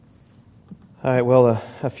All right, well,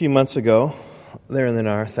 a few months ago, there in the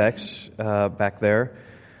narthex, back there,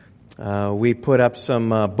 we put up some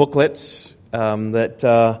booklets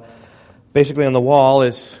that basically on the wall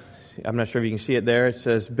is, I'm not sure if you can see it there, it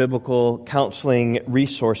says Biblical Counseling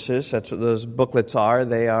Resources. That's what those booklets are.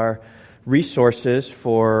 They are resources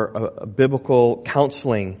for biblical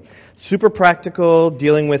counseling. Super practical,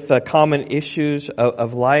 dealing with common issues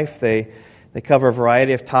of life. They cover a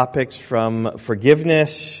variety of topics from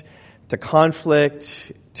forgiveness to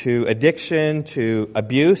conflict, to addiction, to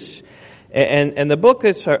abuse. And the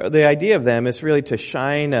booklets the idea of them is really to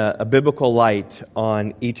shine a biblical light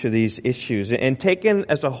on each of these issues. And taken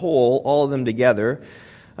as a whole, all of them together,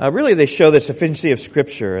 really they show the sufficiency of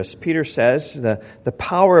Scripture. As Peter says, the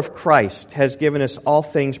power of Christ has given us all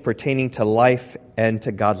things pertaining to life and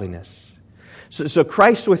to godliness. So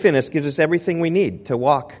Christ within us gives us everything we need to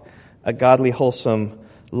walk a godly, wholesome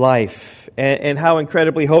life. And how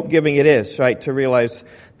incredibly hope-giving it is, right, to realize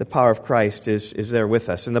the power of Christ is there with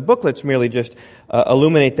us. And the booklets merely just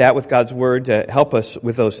illuminate that with God's Word to help us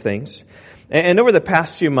with those things. And over the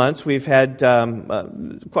past few months, we've had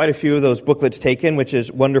quite a few of those booklets taken, which is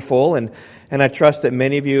wonderful. And I trust that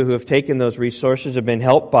many of you who have taken those resources have been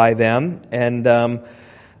helped by them. And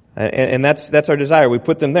that's our desire. We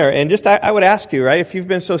put them there. And just, I would ask you, right, if you've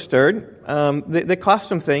been so stirred, they cost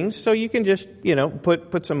some things, so you can just,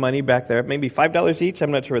 put some money back there. Maybe $5 each.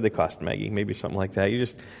 I'm not sure what they cost, Maggie. Maybe something like that.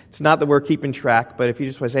 It's not that we're keeping track, but if you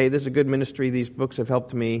just want to say, hey, this is a good ministry, these books have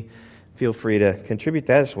helped me, feel free to contribute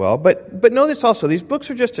that as well. But know this also, these books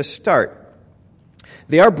are just a start.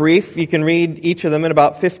 They are brief. You can read each of them in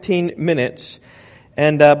about 15 minutes.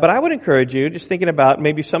 But I would encourage you, just thinking about,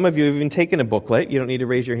 maybe some of you have even taken a booklet. You don't need to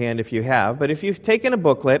raise your hand if you have. But if you've taken a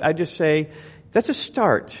booklet, I just say, that's a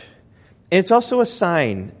start. And it's also a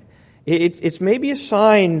sign. It's maybe a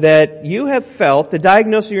sign that you have felt, the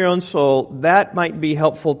diagnosis of your own soul, that might be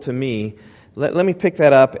helpful to me. Let me pick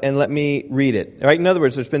that up and let me read it. All right? In other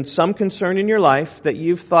words, there's been some concern in your life that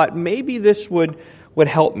you've thought, maybe this would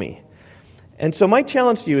help me. And so my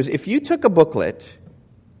challenge to you is, if you took a booklet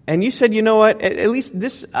and you said, you know what, at least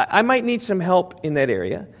this, I might need some help in that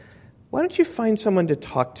area, why don't you find someone to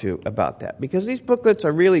talk to about that? Because these booklets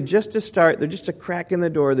are really just a start. They're just a crack in the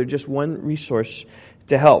door. They're just one resource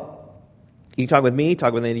to help. You can talk with me,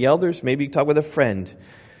 talk with any elders, maybe you can talk with a friend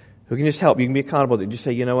who can just help. You can be accountable. You just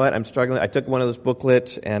say, you know what, I'm struggling. I took one of those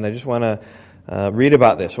booklets and I just want to read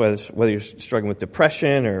about this, whether you're struggling with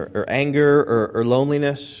depression or anger or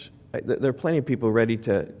loneliness. There are plenty of people ready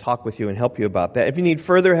to talk with you and help you about that. If you need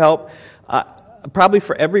further help, probably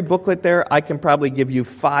for every booklet there, I can probably give you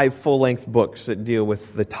 5 full-length books that deal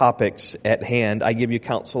with the topics at hand. I give you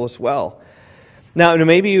counsel as well. Now,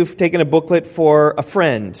 maybe you've taken a booklet for a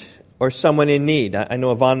friend or someone in need. I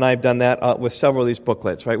know Yvonne and I have done that with several of these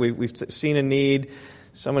booklets, right? We've seen a need,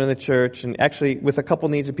 someone in the church, and actually with a couple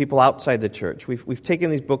needs of people outside the church. We've taken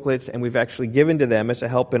these booklets and we've actually given to them as a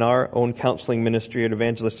help in our own counseling ministry or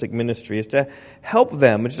evangelistic ministry, is to help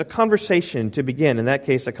them. It's a conversation to begin. In that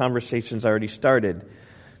case, the conversation's already started.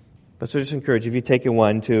 But so just encourage, if you've taken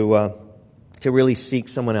one, to really seek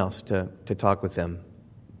someone else to talk with them.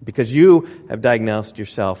 Because you have diagnosed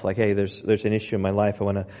yourself, like, hey, there's an issue in my life, I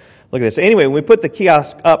want to look at this. Anyway, when we put the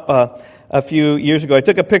kiosk up a few years ago, I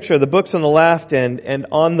took a picture of the books on the left and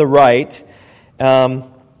on the right, and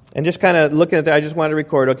just kind of looking at that, I just wanted to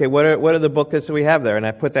record, okay, what are the booklets that we have there? And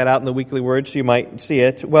I put that out in the Weekly Word so you might see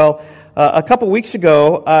it. Well, a couple weeks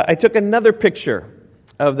ago, I took another picture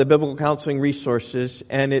of the Biblical Counseling Resources,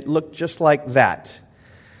 and it looked just like that.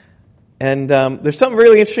 And there's something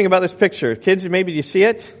really interesting about this picture. Kids, maybe do you see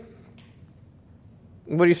it?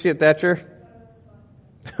 What do you see at Thatcher?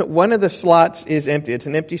 One of the slots is empty. It's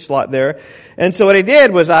an empty slot there. And so what I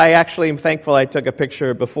did was, I actually am thankful I took a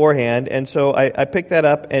picture beforehand. And so I picked that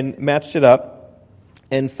up and matched it up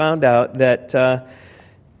and found out that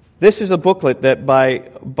this is a booklet that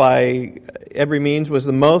by every means was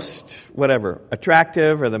the most,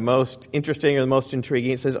 attractive or the most interesting or the most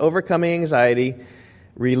intriguing. It says, Overcoming Anxiety,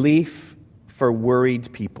 Relief for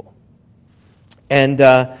Worried People. And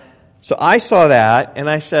so I saw that and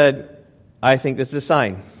I said, I think this is a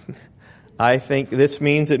sign. I think this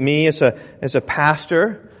means that me as a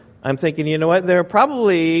pastor, I'm thinking, you know what, there are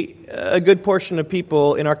probably a good portion of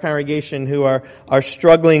people in our congregation who are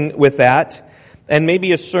struggling with that. And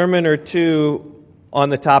maybe a sermon or two on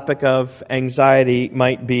the topic of anxiety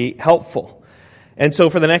might be helpful. And so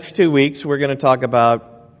for the next 2 weeks, we're going to talk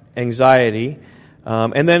about anxiety.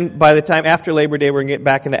 And then by the time after Labor Day, we're going to get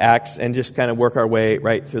back into Acts and just kind of work our way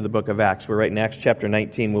right through the book of Acts. We're right in Acts chapter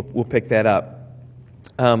 19. We'll pick that up.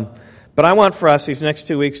 But I want for us these next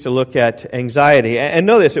 2 weeks to look at anxiety. And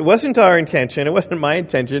know this, it wasn't our intention, it wasn't my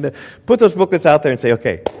intention to put those booklets out there and say,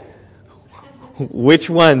 okay, which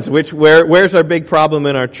ones, where's our big problem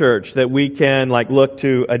in our church that we can look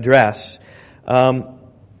to address? That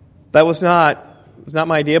was not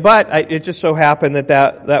my idea, but it just so happened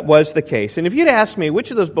that was the case. And if you'd asked me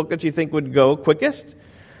which of those booklets you think would go quickest,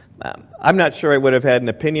 I'm not sure I would have had an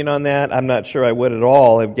opinion on that. I'm not sure I would at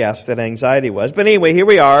all have guessed that anxiety was. But anyway, here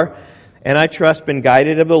we are, and I trust, been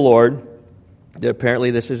guided of the Lord, that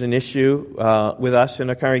apparently this is an issue with us in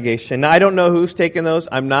our congregation. Now, I don't know who's taken those.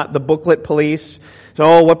 I'm not the booklet police.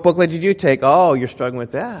 So, what booklet did you take? Oh, you're struggling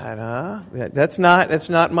with that, huh? That's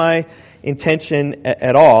not my intention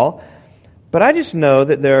at all. But I just know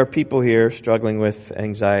that there are people here struggling with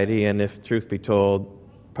anxiety, and if truth be told,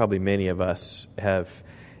 probably many of us have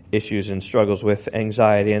issues and struggles with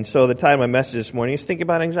anxiety. And so the title of my message this morning is Think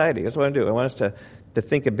About Anxiety. That's what I do. I want us to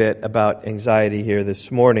think a bit about anxiety here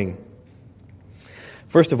this morning.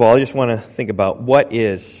 First of all, I just want to think about what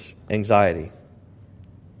is anxiety.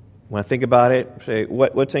 When I think about it, say,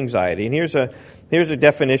 what's anxiety? And here's a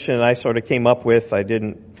definition that I sort of came up with. I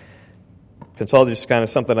didn't consult, just kind of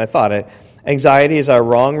something I thought. Anxiety is our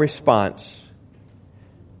wrong response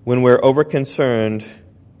when we're over-concerned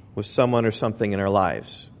with someone or something in our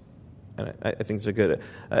lives. And I think it's a good...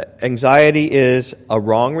 anxiety is a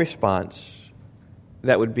wrong response.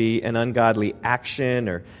 That would be an ungodly action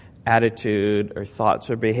or attitude or thoughts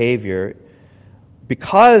or behavior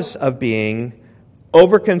because of being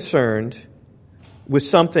over-concerned with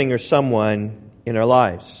something or someone in our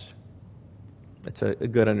lives. That's a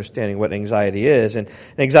good understanding of what anxiety is. And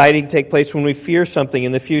anxiety can take place when we fear something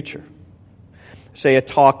in the future. Say a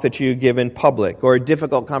talk that you give in public, or a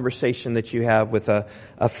difficult conversation that you have with a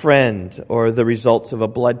friend, or the results of a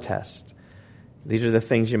blood test. These are the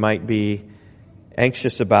things you might be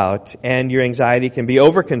anxious about, and your anxiety can be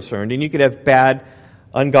over-concerned, and you could have bad,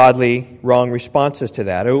 ungodly, wrong responses to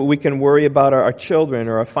that. Or we can worry about our children,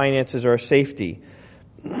 or our finances, or our safety.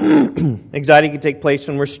 Anxiety can take place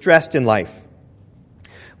when we're stressed in life.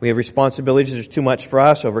 We have responsibilities, there's too much for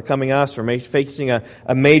us, overcoming us, or facing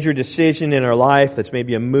a major decision in our life that's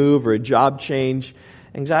maybe a move or a job change.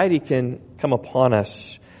 Anxiety can come upon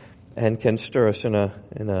us and can stir us in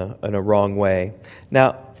a wrong way.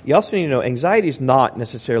 Now, you also need to know anxiety is not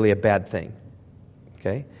necessarily a bad thing.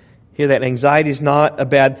 Okay? Hear that? Anxiety is not a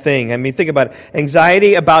bad thing. I mean, think about it.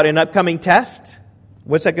 Anxiety about an upcoming test,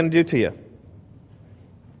 what's that going to do to you?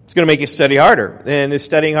 It's going to make you study harder. And is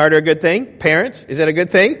studying harder a good thing? Parents, is that a good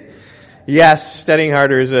thing? Yes, studying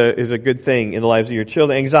harder is a good thing in the lives of your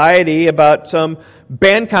children. Anxiety about some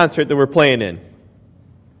band concert that we're playing in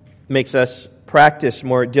makes us practice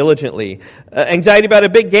more diligently. Anxiety about a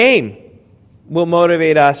big game will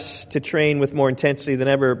motivate us to train with more intensity than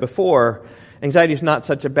ever before. Anxiety is not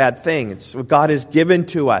such a bad thing. It's what God has given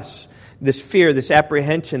to us. This fear, this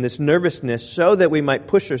apprehension, this nervousness, so that we might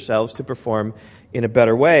push ourselves to perform in a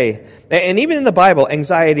better way. And even in the Bible,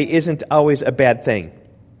 anxiety isn't always a bad thing.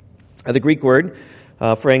 The Greek word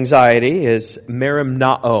for anxiety is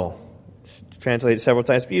merimnao. It's translated several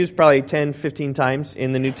times. It's used probably 10, 15 times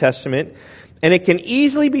in the New Testament. And it can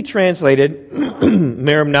easily be translated,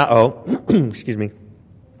 merimnao, excuse me,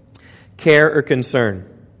 care or concern.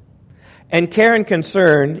 And care and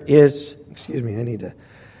concern is, excuse me, I need to,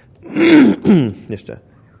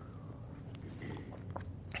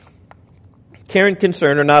 care and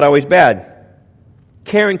concern are not always bad.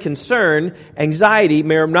 Care and concern, anxiety,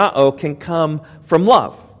 merimnao, can come from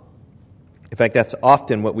love. In fact, that's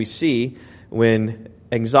often what we see when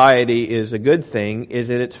anxiety is a good thing, is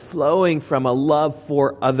that it's flowing from a love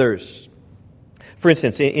for others. For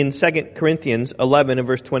instance, in 2 Corinthians 11 and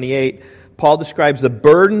verse 28, Paul describes the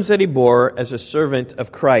burdens that he bore as a servant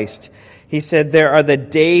of Christ. He said, "There are the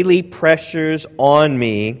daily pressures on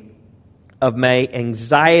me of my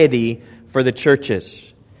anxiety for the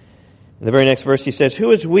churches." In the very next verse he says,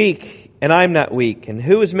 "Who is weak and I am not weak? And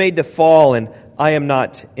who is made to fall and I am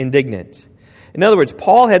not indignant?" In other words,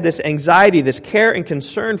 Paul had this anxiety, this care and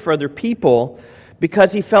concern for other people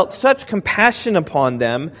because he felt such compassion upon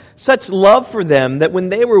them, such love for them, that when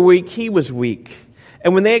they were weak, he was weak.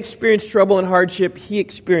 And when they experienced trouble and hardship, he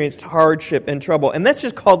experienced hardship and trouble. And that's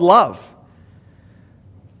just called love.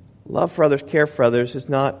 Love for others, care for others is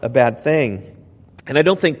not a bad thing. And I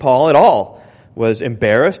don't think Paul at all was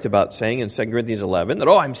embarrassed about saying in 2 Corinthians 11 that,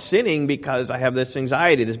 I'm sinning because I have this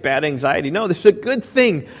anxiety, this bad anxiety. No, this is a good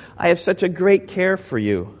thing. I have such a great care for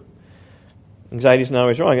you. Anxiety is not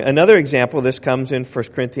always wrong. Another example of this comes in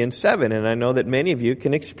 1 Corinthians 7, and I know that many of you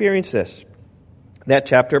can experience this. That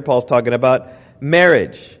chapter, Paul's talking about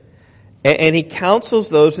marriage. And he counsels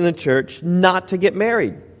those in the church not to get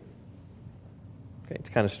married. Okay, it's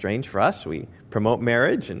kind of strange for us. We promote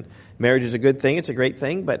marriage, and marriage is a good thing. It's a great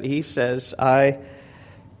thing. But he says, I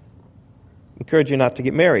encourage you not to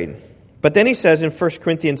get married. But then he says in 1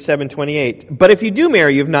 Corinthians 7:28, but if you do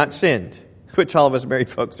marry, you've not sinned. Which all of us married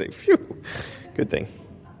folks say, phew, good thing.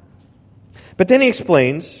 But then he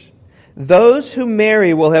explains, those who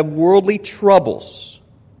marry will have worldly troubles,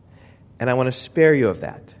 and I want to spare you of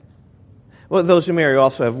that. Well, those who marry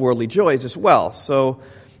also have worldly joys as well. So,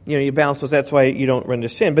 you balance those. That's why you don't run into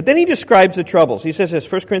sin. But then he describes the troubles. He says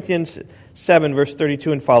this, 1 Corinthians 7, verse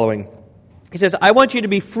 32 and following. He says, I want you to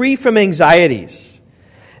be free from anxieties.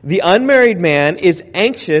 The unmarried man is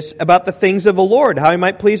anxious about the things of the Lord, how he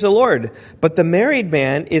might please the Lord. But the married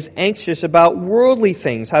man is anxious about worldly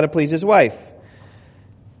things, how to please his wife.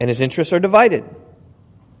 And his interests are divided.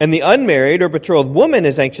 And the unmarried or betrothed woman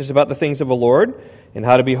is anxious about the things of the Lord, and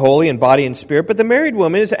how to be holy in body and spirit. But the married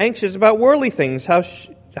woman is anxious about worldly things, how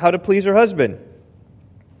to please her husband.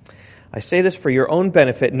 I say this for your own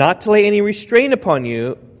benefit, not to lay any restraint upon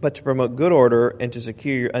you, but to promote good order and to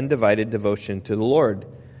secure your undivided devotion to the Lord.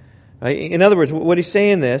 In other words, what he's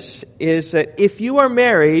saying this is that if you are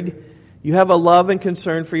married, you have a love and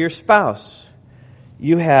concern for your spouse.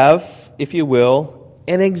 You have, if you will,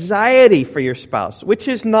 an anxiety for your spouse, which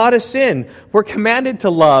is not a sin. We're commanded to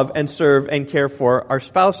love and serve and care for our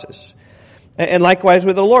spouses. And likewise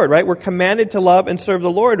with the Lord, right? We're commanded to love and serve the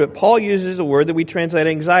Lord, but Paul uses a word that we translate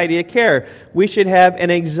anxiety, a care. We should have an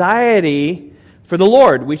anxiety for the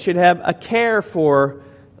Lord. We should have a care for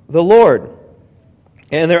the Lord.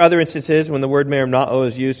 And there are other instances when the word merimnao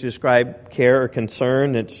is used to describe care or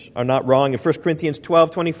concern that are not wrong. In 1 Corinthians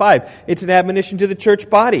 12:25, it's an admonition to the church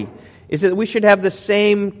body. Is that we should have the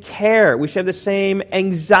same care, we should have the same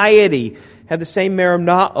anxiety, have the same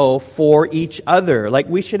merimnao for each other. Like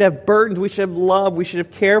we should have burdens, we should have love, we should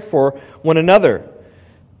have care for one another.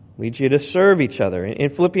 Leads you to serve each other. In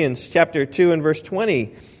Philippians chapter 2 and verse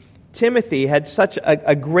 20, Timothy had such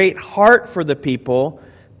a great heart for the people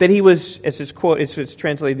that he was, as it's quote, it's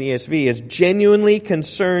translated in the ESV, is genuinely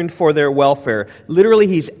concerned for their welfare. Literally,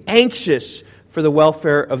 he's anxious for the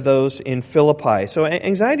welfare of those in Philippi. So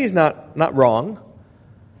anxiety is not wrong,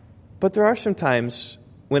 but there are some times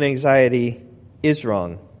when anxiety is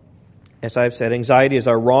wrong. As I've said, anxiety is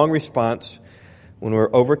our wrong response when we're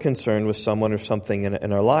over-concerned with someone or something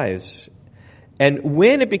in our lives. And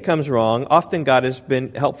when it becomes wrong, often God has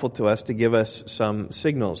been helpful to us to give us some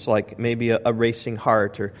signals, like maybe a racing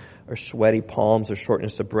heart or sweaty palms or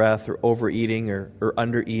shortness of breath or overeating or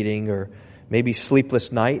undereating or maybe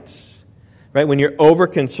sleepless nights. Right? When you're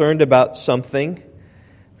over-concerned about something,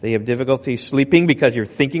 that you have difficulty sleeping because you're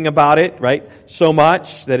thinking about it, right? So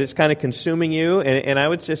much that it's kind of consuming you. And I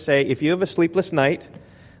would just say, if you have a sleepless night,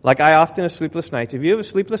 like I often have sleepless nights, if you have a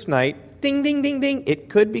sleepless night, ding, ding, ding, ding, it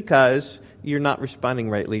could be because you're not responding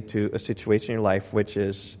rightly to a situation in your life, which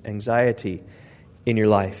is anxiety in your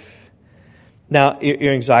life. Now,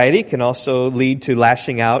 your anxiety can also lead to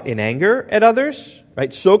lashing out in anger at others,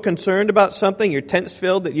 right? So concerned about something, you're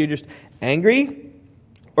tense-filled that you're just angry,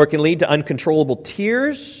 or it can lead to uncontrollable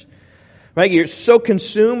tears, right? You're so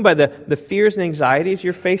consumed by the fears and anxieties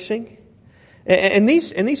you're facing. And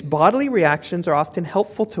these bodily reactions are often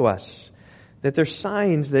helpful to us. That they're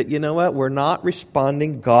signs that, you know what, we're not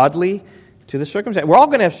responding godly to the circumstance. We're all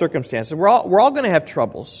going to have circumstances. We're all going to have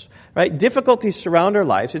troubles, right? Difficulties surround our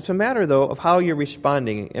lives. It's a matter, though, of how you're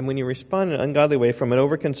responding. And when you respond in an ungodly way from an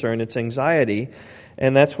over-concern, it's anxiety.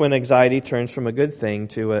 And that's when anxiety turns from a good thing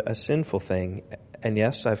to a sinful thing. And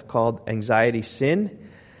yes, I've called anxiety sin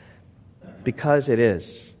because it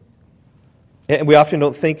is. And we often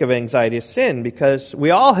don't think of anxiety as sin because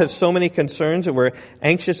we all have so many concerns that we're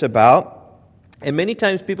anxious about. And many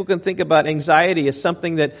times people can think about anxiety as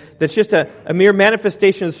something that's just a mere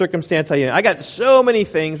manifestation of the circumstance I'm in. I got so many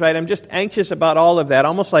things, right? I'm just anxious about all of that,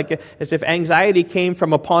 almost like as if anxiety came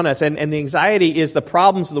from upon us. And the anxiety is the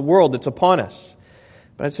problems of the world that's upon us.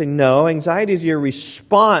 But I'd say no, anxiety is your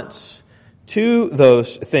response to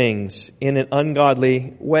those things in an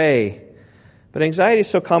ungodly way. But anxiety is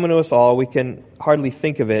so common to us all, we can hardly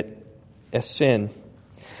think of it as sin.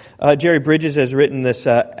 Jerry Bridges has written this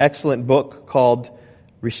excellent book called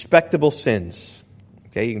Respectable Sins.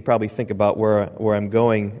 Okay, you can probably think about where I'm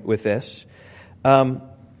going with this.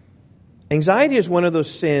 Anxiety is one of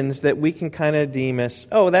those sins that we can kind of deem as,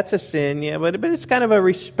 oh, that's a sin, yeah, but it's kind of a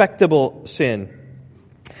respectable sin.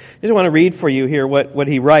 I just want to read for you here what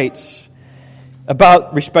he writes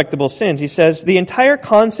about respectable sins. He says, the entire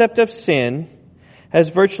concept of sin has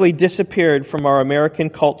virtually disappeared from our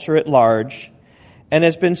American culture at large, and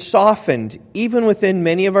has been softened, even within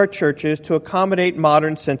many of our churches, to accommodate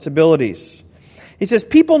modern sensibilities. He says,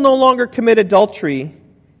 people no longer commit adultery,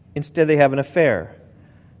 instead they have an affair.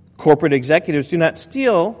 Corporate executives do not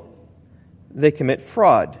steal, they commit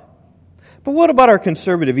fraud. But what about our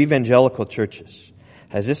conservative evangelical churches?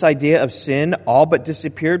 Has this idea of sin all but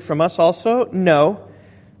disappeared from us also? No,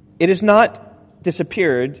 it has not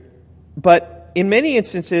disappeared, but in many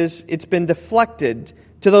instances it's been deflected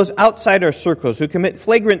to those outside our circles who commit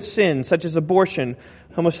flagrant sins such as abortion,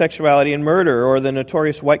 homosexuality, and murder, or the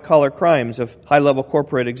notorious white-collar crimes of high-level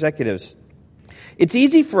corporate executives. It's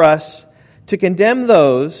easy for us to condemn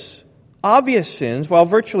those obvious sins while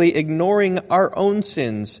virtually ignoring our own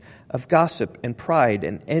sins of gossip and pride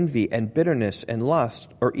and envy and bitterness and lust,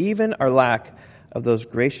 or even our lack of those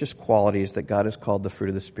gracious qualities that God has called the fruit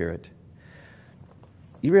of the Spirit.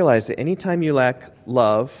 You realize that anytime you lack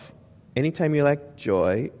love, anytime you lack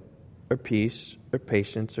joy or peace or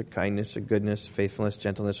patience or kindness or goodness, faithfulness,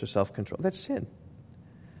 gentleness, or self-control, that's sin.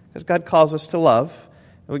 Because God calls us to love,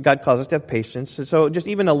 and God calls us to have patience. And so just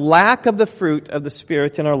even a lack of the fruit of the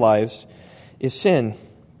Spirit in our lives is sin.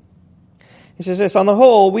 He says this, on the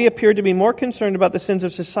whole, we appear to be more concerned about the sins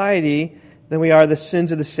of society than we are the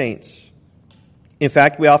sins of the saints. In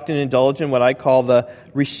fact, we often indulge in what I call the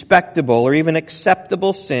respectable or even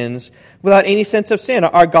acceptable sins without any sense of sin.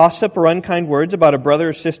 Our gossip or unkind words about a brother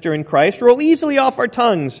or sister in Christ roll easily off our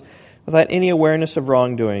tongues without any awareness of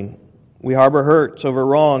wrongdoing. We harbor hurts over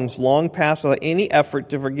wrongs long past without any effort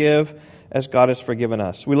to forgive as God has forgiven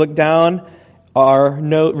us. We look down our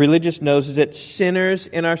religious noses at sinners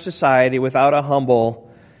in our society without a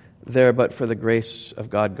humble, there but for the grace of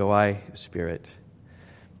God go I, Spirit.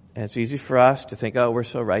 And it's easy for us to think, oh, we're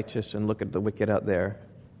so righteous, and look at the wicked out there.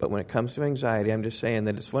 But when it comes to anxiety, I'm just saying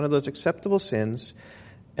that it's one of those acceptable sins.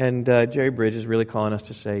 And Jerry Bridge is really calling us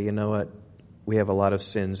to say, you know what? We have a lot of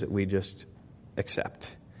sins that we just accept.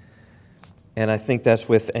 And I think that's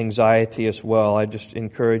with anxiety as well. I just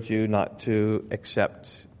encourage you not to accept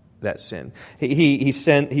that sin. He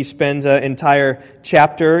spends an entire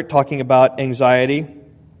chapter talking about anxiety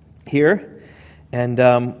here. And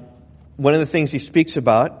one of the things he speaks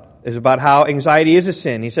about is about how anxiety is a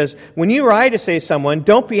sin. He says, when you or I to say to someone,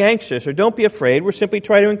 don't be anxious or don't be afraid, we're simply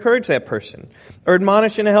trying to encourage that person or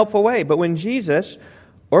admonish in a helpful way. But when Jesus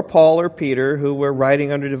or Paul or Peter, who were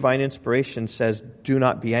writing under divine inspiration, says, do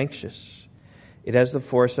not be anxious, it has the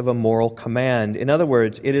force of a moral command. In other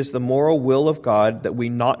words, it is the moral will of God that we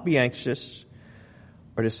not be anxious,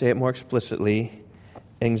 or to say it more explicitly,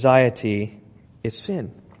 anxiety is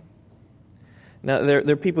sin. Now, there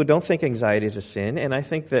are people who don't think anxiety is a sin, and I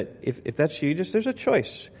think that if that's you, there's a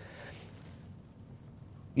choice.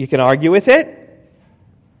 You can argue with it,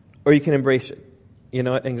 or you can embrace it. You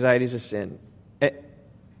know what? Anxiety is a sin. And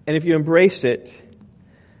if you embrace it,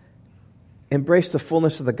 embrace the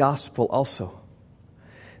fullness of the gospel also.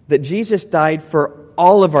 That Jesus died for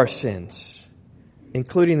all of our sins,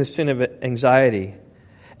 including the sin of anxiety.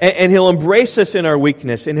 And He'll embrace us in our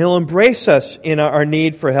weakness, and He'll embrace us in our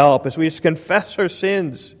need for help as we just confess our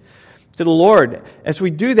sins to the Lord. As we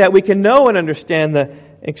do that, we can know and understand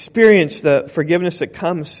experience the forgiveness that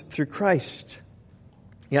comes through Christ.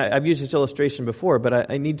 Yeah, I've used this illustration before, but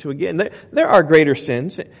I need to again. There are greater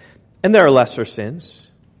sins, and there are lesser sins.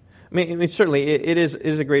 I mean certainly it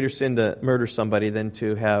is a greater sin to murder somebody than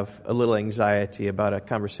to have a little anxiety about a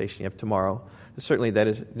conversation you have tomorrow. Certainly that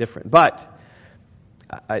is different. But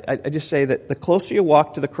I just say that the closer you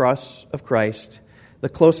walk to the cross of Christ, the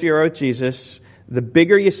closer you are with Jesus, the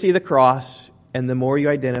bigger you see the cross, and the more you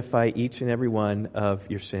identify each and every one of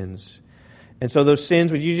your sins. And so those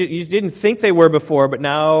sins, which you didn't think they were before, but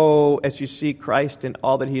now as you see Christ and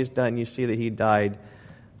all that He has done, you see that He died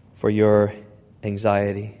for your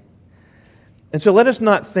anxiety. And so let us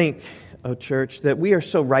not think, oh church, that we are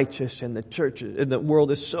so righteous and the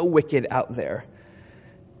world is so wicked out there.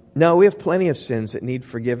 No, we have plenty of sins that need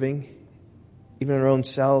forgiving, even in our own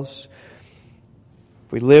selves.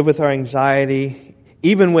 If we live with our anxiety,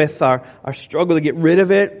 even with our struggle to get rid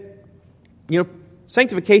of it,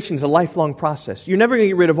 sanctification is a lifelong process. You're never going to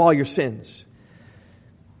get rid of all your sins.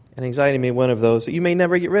 And anxiety may be one of those that you may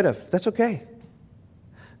never get rid of. That's okay.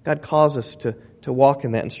 God calls us to walk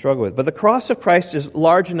in that and struggle with. But the cross of Christ is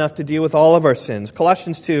large enough to deal with all of our sins.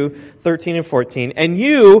 Colossians 2:13 and 14. And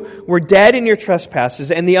you were dead in your trespasses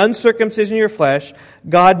and the uncircumcision of your flesh,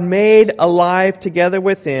 God made alive together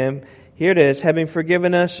with Him. Here it is, having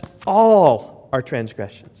forgiven us all our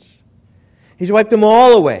transgressions. He's wiped them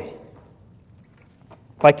all away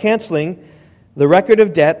by canceling the record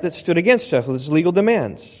of debt that stood against us with its legal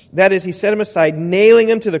demands. That is, He set them aside, nailing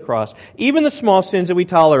them to the cross. Even the small sins that we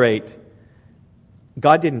tolerate,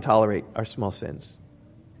 God didn't tolerate our small sins.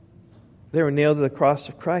 They were nailed to the cross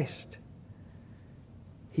of Christ.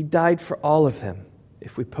 He died for all of them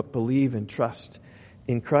if we believe and trust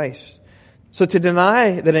in Christ. So to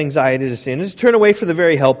deny that anxiety is a sin is to turn away from the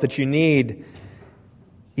very help that you need.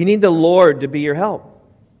 You need the Lord to be your help.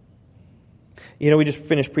 We just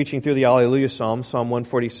finished preaching through the Alleluia Psalms, Psalm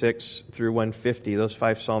 146 through 150, those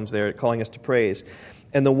 5 Psalms there, calling us to praise.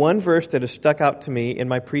 And the one verse that has stuck out to me in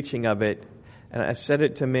my preaching of it, and I've said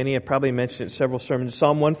it to many, I've probably mentioned it in several sermons,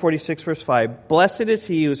 Psalm 146 verse 5, "Blessed is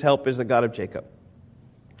he whose help is the God of Jacob."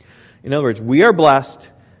 In other words, we are blessed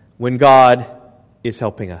when God is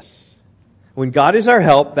helping us. When God is our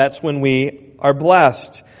help, that's when we are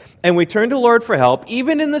blessed. And we turn to the Lord for help,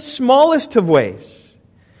 even in the smallest of ways.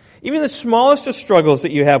 Even the smallest of struggles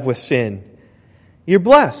that you have with sin. You're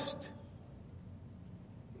blessed.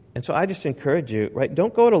 And so I just encourage you, right?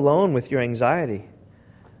 Don't go it alone with your anxiety.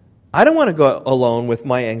 I don't want to go alone with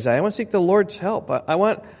my anxiety. I want to seek the Lord's help. I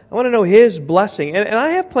want to know His blessing. And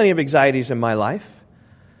I have plenty of anxieties in my life.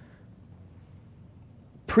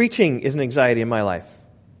 Preaching is an anxiety in my life.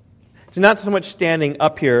 It's not so much standing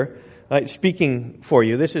up here speaking for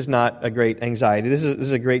you. This is not a great anxiety. This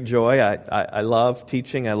is a great joy. I love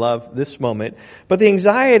teaching. I love this moment. But the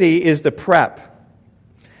anxiety is the prep,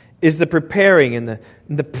 is the preparing and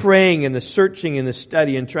the praying and the searching and the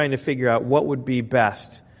study and trying to figure out what would be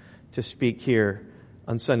best to speak here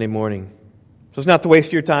on Sunday morning. So it's not to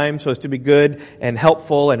waste your time, so it's to be good and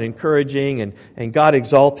helpful and encouraging and God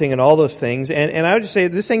exalting and all those things. And I would just say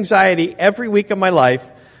this anxiety every week of my life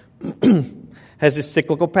has this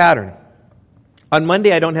cyclical pattern. On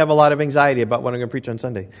Monday, I don't have a lot of anxiety about what I'm going to preach on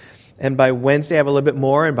Sunday. And by Wednesday, I have a little bit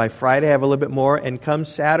more. And by Friday, I have a little bit more. And come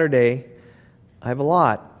Saturday, I have a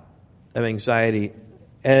lot of anxiety.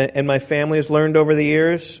 And my family has learned over the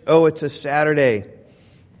years, it's a Saturday.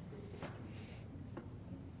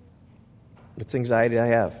 It's anxiety I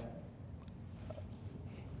have.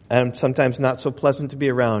 And I'm sometimes not so pleasant to be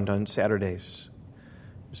around on Saturdays.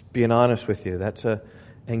 Just being honest with you, that's a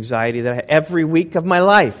anxiety that I have every week of my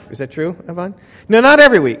life. Is that true, Evan? No, not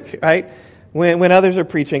every week, right? When others are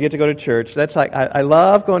preaching, I get to go to church. That's like, I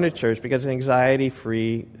love going to church because it's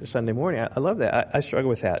anxiety-free Sunday morning. I love that. I struggle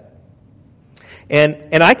with that.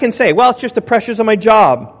 And I can say, well, it's just the pressures of my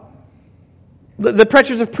job. The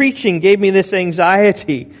pressures of preaching gave me this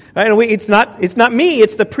anxiety. Right? It's not me,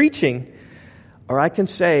 it's the preaching. Or I can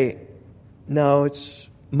say, no, it's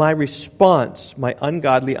my response, my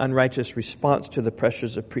ungodly, unrighteous response to the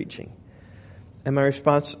pressures of preaching. And my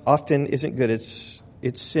response often isn't good. It's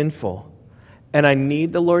sinful. And I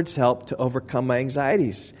need the Lord's help to overcome my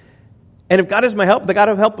anxieties. And if God is my help, the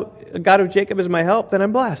God of Jacob is my help, then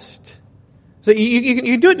I'm blessed. So you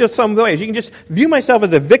can do it in some ways. You can just view myself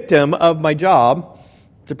as a victim of my job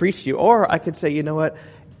to preach to you. Or I could say, you know what?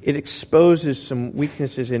 It exposes some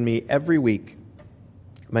weaknesses in me every week.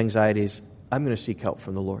 My anxieties. I'm going to seek help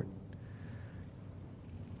from the Lord.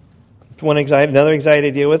 One anxiety. Another anxiety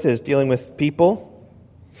to deal with is dealing with people.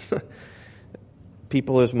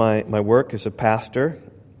 People is my work as a pastor.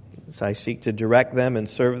 So I seek to direct them and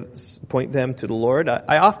point them to the Lord.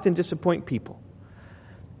 I often disappoint people.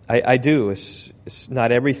 I do. It's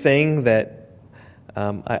not everything that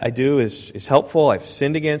I do is helpful. I've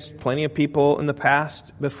sinned against plenty of people in the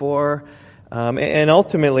past before. And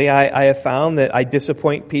ultimately, I have found that I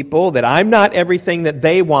disappoint people, that I'm not everything that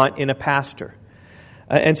they want in a pastor.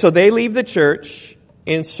 And so they leave the church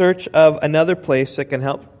in search of another place that can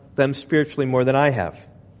help them spiritually more than I have.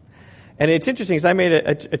 And it's interesting because I made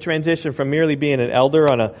a transition from merely being an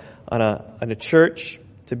elder on a church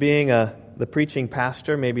to being the preaching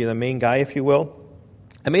pastor, maybe the main guy, if you will.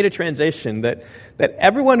 I made a transition that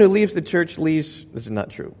everyone who leaves the church leaves. This is not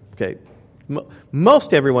true. Okay.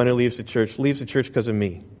 Most everyone who leaves the church because of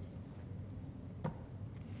me.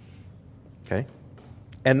 Okay?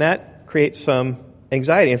 And that creates some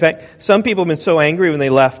anxiety. In fact, some people have been so angry when they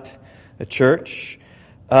left a church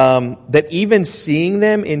that even seeing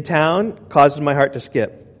them in town causes my heart to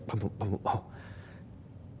skip.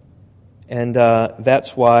 And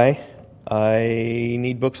that's why I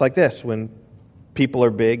need books like this when people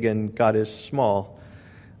are big and God is small.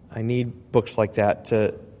 I need books like that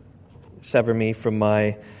to sever me from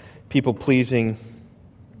my people-pleasing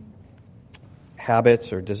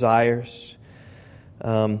habits or desires.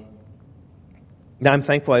 Now, I'm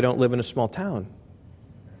thankful I don't live in a small town.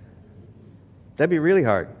 That'd be really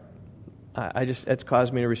hard. It's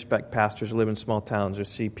caused me to respect pastors who live in small towns or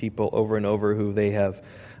see people over and over who they have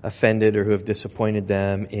offended or who have disappointed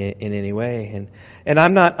them in any way. And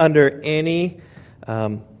I'm not under any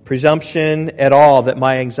presumption at all that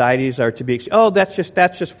my anxieties are to be, that's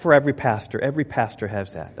just for every pastor. Every pastor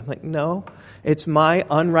has that. I'm like, no, it's my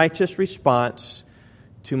unrighteous response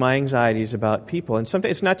to my anxieties about people. And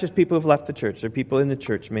sometimes it's not just people who've left the church. There are people in the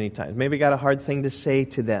church many times. Maybe got a hard thing to say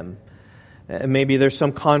to them. Maybe there's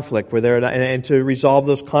some conflict where they're not, and to resolve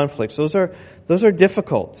those conflicts. Those are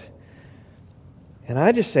difficult. And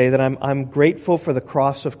I just say that I'm grateful for the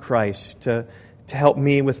cross of Christ to help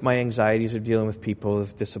me with my anxieties of dealing with people,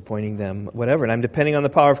 of disappointing them, whatever. And I'm depending on the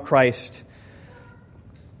power of Christ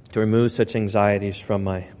to remove such anxieties from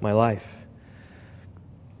my life.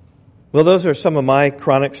 Well, those are some of my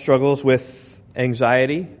chronic struggles with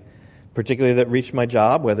anxiety, particularly that reach my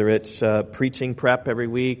job, whether it's preaching prep every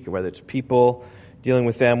week, or whether it's people, dealing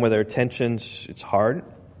with them, whether tensions, it's hard.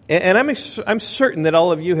 And I'm certain that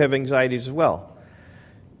all of you have anxieties as well.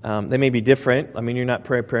 They may be different. I mean, you're not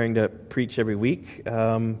preparing to preach every week.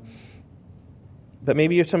 But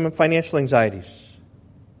maybe you have some financial anxieties.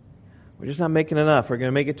 We're just not making enough. We're going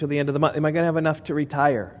to make it till the end of the month. Am I going to have enough to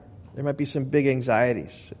retire? There might be some big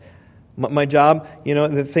anxieties. My job,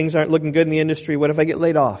 the things aren't looking good in the industry. What if I get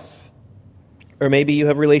laid off? Or maybe you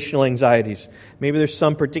have relational anxieties. Maybe there's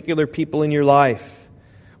some particular people in your life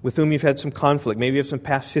with whom you've had some conflict. Maybe you have some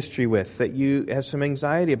past history with that you have some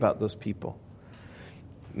anxiety about those people.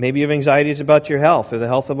 Maybe you have anxieties about your health or the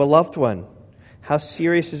health of a loved one. How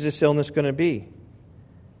serious is this illness going to be?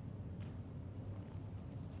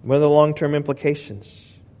 What are the long-term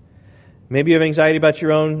implications? Maybe you have anxiety about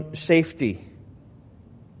your own safety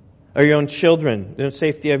or your own children, the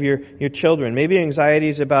safety of your children. Maybe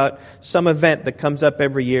anxieties about some event that comes up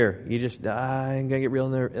every year. You just, I'm going to get real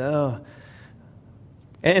nervous. Oh.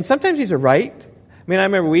 And sometimes these are right. I mean, I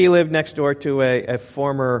remember we lived next door to a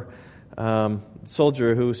former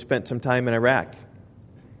soldier who spent some time in Iraq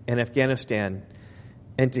and Afghanistan.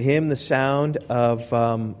 And to him, the sound of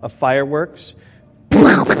fireworks,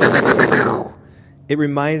 it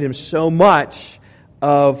reminded him so much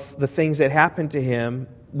of the things that happened to him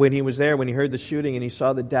when he was there, when he heard the shooting and he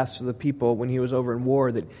saw the deaths of the people when he was over in war,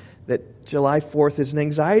 that July 4th is an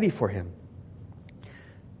anxiety for him.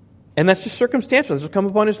 And that's just circumstantial. This will come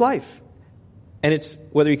upon his life. And it's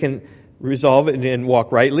whether he can resolve it and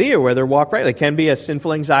walk rightly or whether walk rightly. It can be a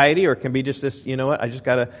sinful anxiety or it can be just this, I just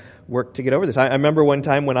got to work to get over this. I remember one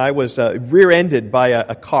time when I was rear-ended by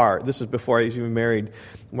a car. This was before I was even married.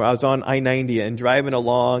 Where I was on I-90 and driving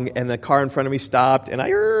along, and the car in front of me stopped, and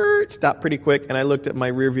I stopped pretty quick, and I looked at my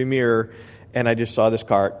rearview mirror, and I just saw this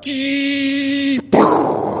car hit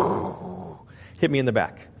me in the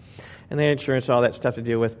back. And they had insurance and all that stuff to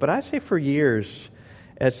deal with. But I'd say for years,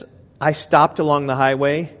 as I stopped along the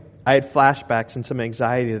highway, I had flashbacks and some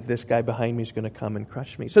anxiety that this guy behind me is going to come and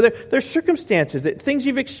crush me. So there's circumstances, that things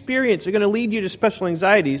you've experienced are going to lead you to special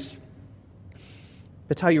anxieties.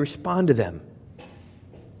 It's how you respond to them,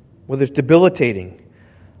 whether it's debilitating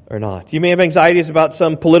or not. You may have anxieties about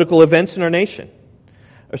some political events in our nation,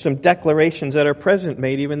 or some declarations that our president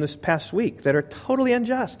made even this past week that are totally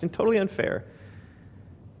unjust and totally unfair,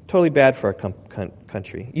 totally bad for our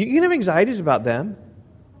country. You can have anxieties about them.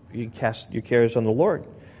 You can cast your cares on the Lord.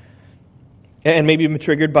 And maybe you've been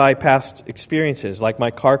triggered by past experiences, like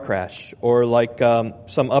my car crash, or like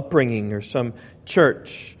some upbringing, or some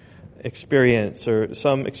church experience, or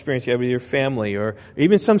some experience you have with your family, or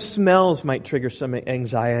even some smells might trigger some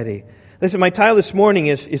anxiety. Listen, my title this morning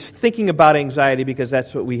is thinking about anxiety, because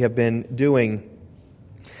that's what we have been doing.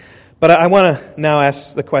 But I want to now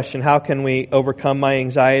ask the question, how can we overcome my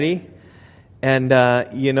anxiety? And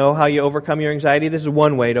you know how you overcome your anxiety? This is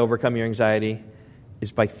one way to overcome your anxiety,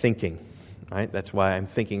 is by thinking. Right? That's why I'm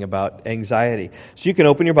thinking about anxiety. So you can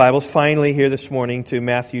open your Bibles finally here this morning to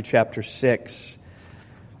Matthew chapter 6.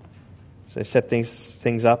 So I set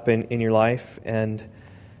things up in your life. And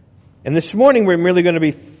this morning we're really going to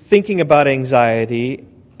be thinking about anxiety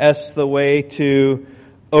as the way to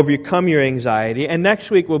overcome your anxiety. And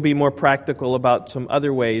next week we'll be more practical about some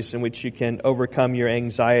other ways in which you can overcome your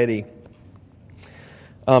anxiety.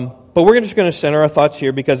 But we're just going to center our thoughts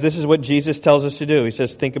here, because this is what Jesus tells us to do. He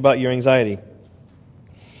says, think about your anxiety.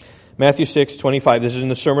 Matthew 6:25. This is in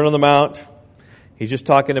the Sermon on the Mount. He's just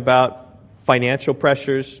talking about financial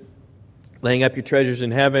pressures, laying up your treasures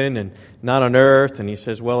in heaven and not on earth. And he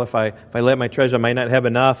says, well, if I lay up my treasure, I might not have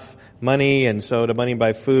enough money, and so the money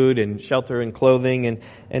buy food and shelter and clothing.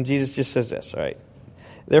 And Jesus just says this, all right.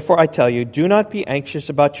 Therefore, I tell you, do not be anxious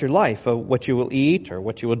about your life, of what you will eat or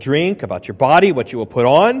what you will drink, about your body, what you will put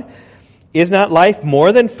on. Is not life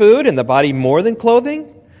more than food, and the body more than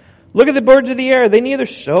clothing? Look at the birds of the air. They neither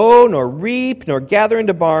sow nor reap nor gather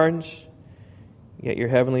into barns, yet your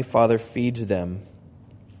heavenly Father feeds them.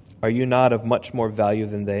 Are you not of much more value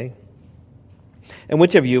than they? And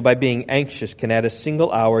which of you, by being anxious, can add a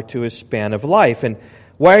single hour to his span of life? And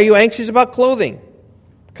why are you anxious about clothing?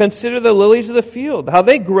 Consider the lilies of the field, how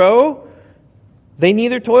they grow. They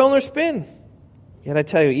neither toil nor spin. Yet I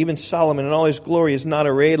tell you, even Solomon in all his glory is not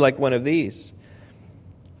arrayed like one of these.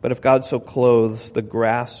 But if God so clothes the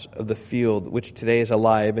grass of the field, which today is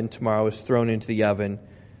alive and tomorrow is thrown into the oven,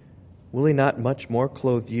 will he not much more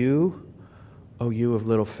clothe you, O you of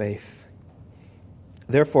little faith?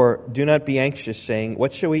 Therefore, do not be anxious, saying,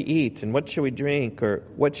 what shall we eat, and what shall we drink, or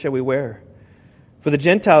what shall we wear? For the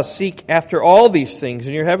Gentiles seek after all these things,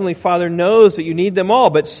 and your heavenly Father knows that you need them all.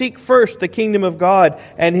 But seek first the kingdom of God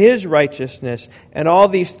and his righteousness, and all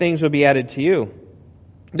these things will be added to you.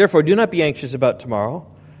 Therefore, do not be anxious about tomorrow,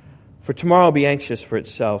 for tomorrow will be anxious for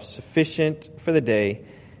itself. Sufficient for the day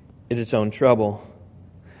is its own trouble.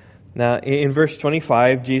 Now, in verse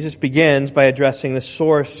 25, Jesus begins by addressing the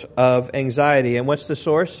source of anxiety. And what's the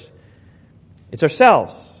source? It's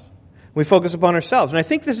ourselves. We focus upon ourselves. And I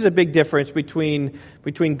think this is a big difference between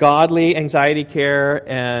godly anxiety care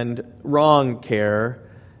and wrong care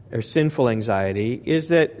or sinful anxiety, is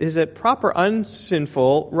that proper,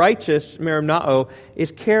 unsinful, righteous merimnao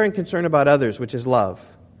is care and concern about others, which is love.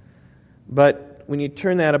 But when you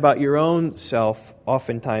turn that about your own self,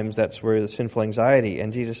 oftentimes that's where the sinful anxiety.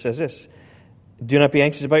 And Jesus says this, do not be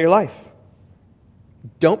anxious about your life.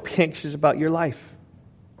 Don't be anxious about your life.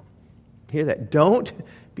 Hear that? Don't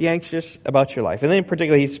be anxious about your life. And then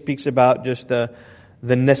particularly he speaks about just the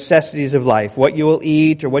necessities of life, what you will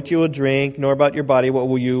eat or what you will drink, nor about your body what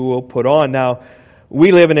you will put on. Now,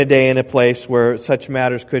 we live in a day and a place where such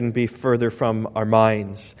matters couldn't be further from our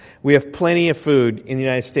minds. We have plenty of food in the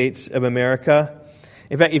United States of America.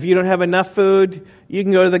 In fact, if you don't have enough food, you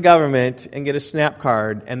can go to the government and get a SNAP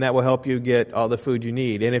card, and that will help you get all the food you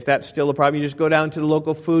need. And if that's still a problem, you just go down to the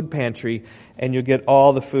local food pantry, and you'll get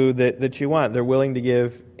all the food that you want. They're willing to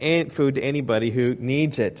give food to anybody who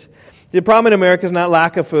needs it. The problem in America is not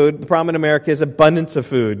lack of food. The problem in America is abundance of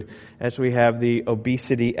food, as we have the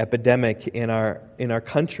obesity epidemic in our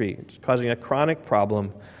country. It's causing a chronic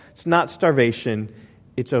problem. It's not starvation,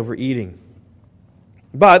 it's overeating.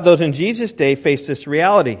 But those in Jesus' day faced this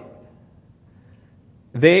reality.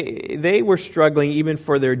 They were struggling even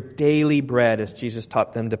for their daily bread, as Jesus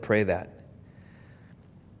taught them to pray that.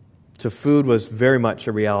 So food was very much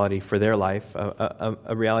a reality for their life,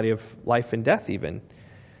 a reality of life and death even.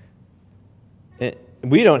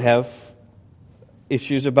 We don't have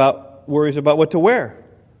worries about what to wear.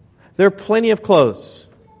 There are plenty of clothes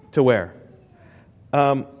to wear.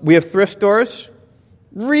 We have thrift stores,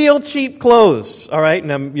 real cheap clothes, all right?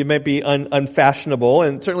 Now, you might be unfashionable,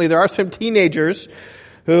 and certainly there are some teenagers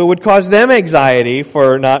who would cause them anxiety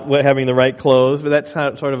for not having the right clothes, but that's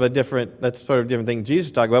sort of a different thing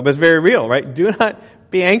Jesus talked about, but it's very real, right? Do not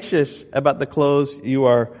be anxious about the clothes you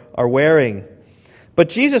are wearing. But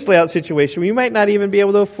Jesus laid out a situation where you might not even be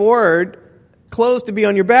able to afford clothes to be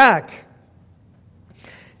on your back.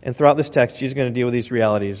 And throughout this text, Jesus is going to deal with these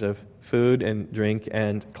realities of food and drink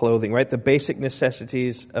and clothing, right? The basic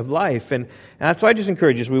necessities of life. And that's why I just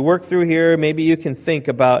encourage you, as we work through here, maybe you can think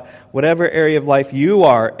about whatever area of life you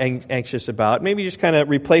are anxious about. Maybe just kind of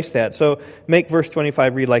replace that. So make verse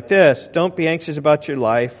 25 read like this. Don't be anxious about your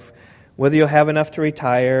life, whether you'll have enough to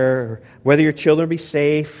retire, or whether your children will be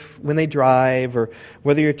safe when they drive, or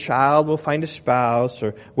whether your child will find a spouse,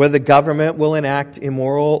 or whether the government will enact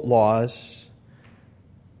immoral laws.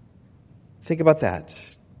 Think about that.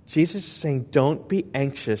 Jesus is saying, don't be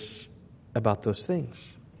anxious about those things.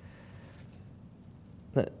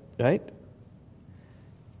 Right?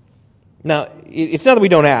 Now, it's not that we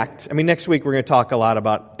don't act. I mean, next week we're going to talk a lot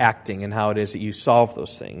about acting and how it is that you solve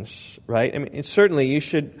those things, right? I mean, certainly you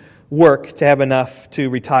should work to have enough to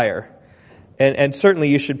retire. And certainly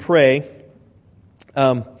you should pray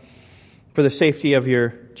for the safety of your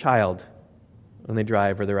child when they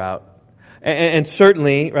drive or they're out. And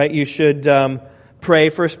certainly, right, you should pray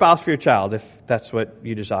for a spouse for your child if that's what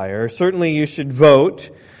you desire. Certainly you should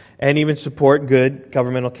vote and even support good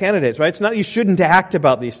governmental candidates, right? It's not that you shouldn't act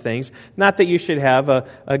about these things, not that you should have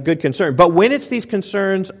a good concern. But when these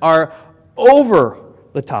concerns are over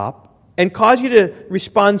the top and cause you to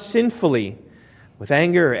respond sinfully with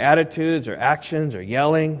anger or attitudes or actions or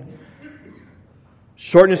yelling,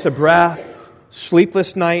 shortness of breath,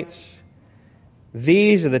 sleepless nights,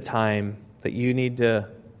 these are the time that you need to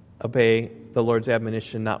obey the Lord's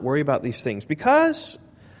admonition, not worry about these things. Because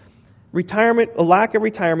a lack of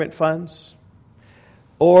retirement funds,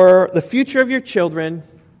 or the future of your children,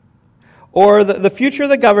 or the future of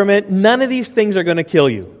the government, none of these things are going to kill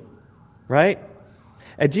you. Right?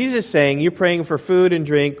 And Jesus is saying, you're praying for food and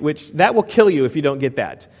drink, which that will kill you if you don't get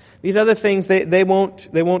that. These other things, they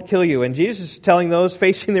won't kill you. And Jesus is telling those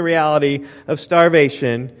facing the reality of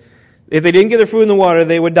starvation, if they didn't get their food and the water,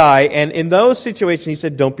 they would die. And in those situations, he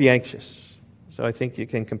said, don't be anxious. So I think you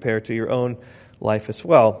can compare it to your own life as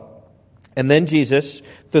well. And then Jesus,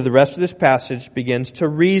 through the rest of this passage, begins to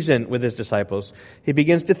reason with his disciples. He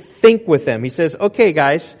begins to think with them. He says, okay,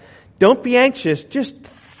 guys, don't be anxious. Just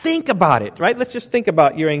think about it, right? Let's just think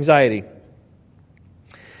about your anxiety.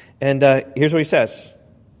 And here's what he says.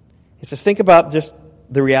 He says, think about just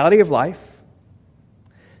the reality of life.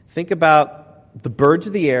 Think about the birds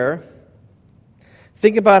of the air.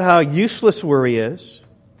 Think about how useless worry is.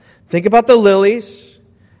 Think about the lilies.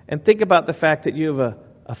 And think about the fact that you have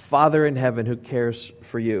a Father in heaven who cares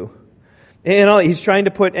for you. And he's trying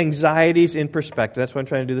to put anxieties in perspective. That's what I'm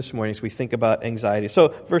trying to do this morning, as we think about anxiety.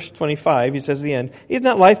 So, verse 25, he says at the end, is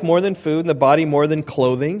not life more than food and the body more than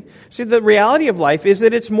clothing? See, the reality of life is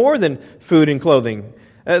that it's more than food and clothing.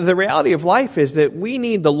 The reality of life is that we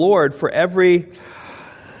need the Lord for every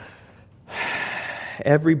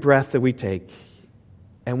breath that we take.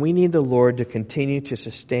 And we need the Lord to continue to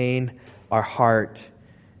sustain our heart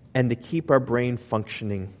and to keep our brain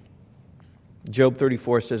functioning. Job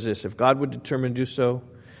 34 says this, if God would determine to do so,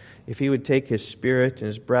 if he would take his spirit and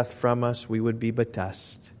his breath from us, we would be but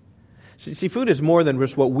dust. See, food is more than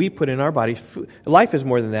just what we put in our bodies. Life is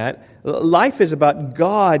more than that. Life is about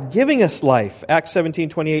God giving us life. Acts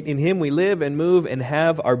 17:28, in him we live and move and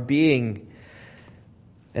have our being.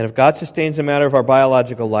 And if God sustains the matter of our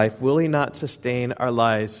biological life, will he not sustain our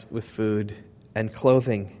lives with food and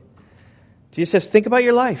clothing? Jesus says, think about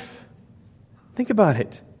your life. Think about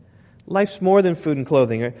it. Life's more than food and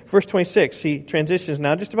clothing. Verse 26, he transitions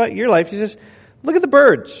now just about your life. He says, look at the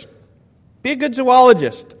birds. Be a good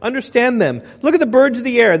zoologist. Understand them. Look at the birds of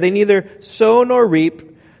the air. They neither sow nor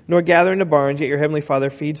reap nor gather into barns, yet your heavenly Father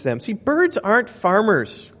feeds them. See, birds aren't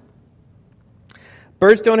farmers.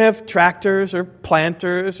 Birds don't have tractors or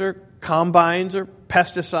planters or combines or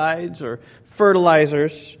pesticides or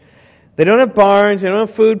fertilizers. They don't have barns. They don't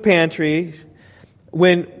have food pantries.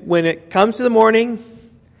 When it comes to the morning,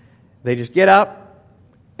 they just get up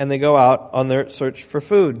and they go out on their search for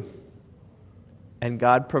food. And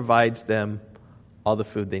God provides them all the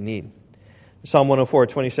food they need. Psalm 104,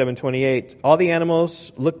 27, 28. All the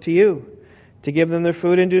animals look to you to give them their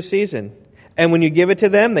food in due season. And when you give it to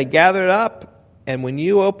them, they gather it up. And when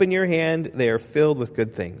you open your hand, they are filled with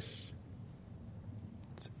good things.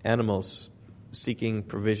 It's animals seeking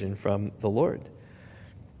provision from the Lord.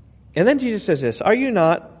 And then Jesus says this, are you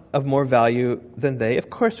not of more value than they? Of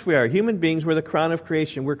course we are. Human beings, we're the crown of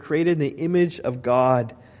creation. We're created in the image of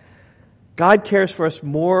God. God cares for us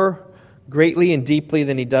more greatly and deeply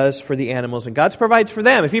than he does for the animals. And God provides for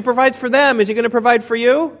them. If he provides for them, is he going to provide for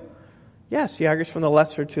you? Yes, he argues from the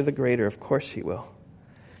lesser to the greater. Of course he will.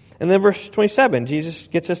 And then verse 27, Jesus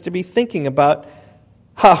gets us to be thinking about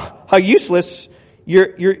how useless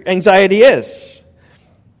your anxiety is.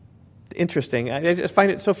 Interesting. I just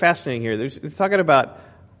find it so fascinating here. They're talking about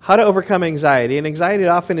how to overcome anxiety. And anxiety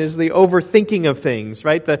often is the overthinking of things,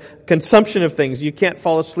 right? The consumption of things. You can't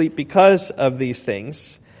fall asleep because of these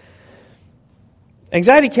things.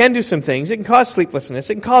 Anxiety can do some things. It can cause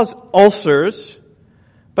sleeplessness. It can cause ulcers.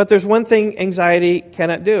 But there's one thing anxiety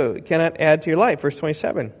cannot do. It cannot add to your life. Verse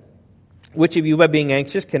 27. Which of you, by being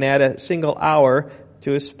anxious, can add a single hour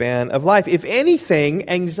to a span of life? If anything,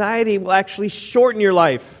 anxiety will actually shorten your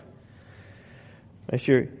life. As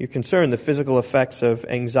you're concerned, the physical effects of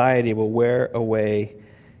anxiety will wear away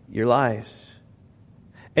your lives.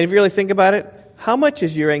 And if you really think about it, how much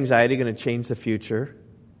is your anxiety going to change the future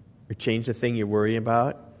or change the thing you're worrying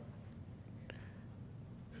about?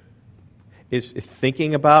 Is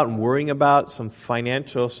thinking about and worrying about some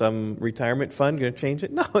retirement fund going to change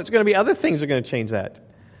it? No, it's going to be other things that are going to change that.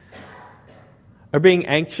 Or being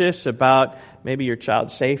anxious about maybe your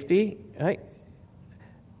child's safety, right?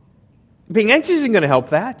 Being anxious isn't going to help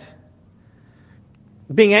that.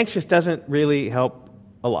 Being anxious doesn't really help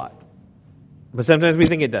a lot. But sometimes we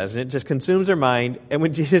think it does, and it just consumes our mind. And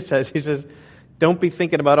when Jesus says, he says, don't be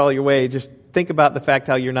thinking about all your ways, just think about the fact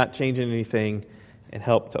how you're not changing anything and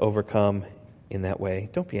help to overcome in that way.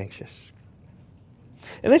 Don't be anxious.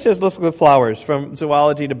 And then he says, let's look at the flowers, from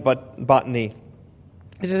zoology to botany.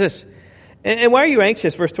 He says this, and why are you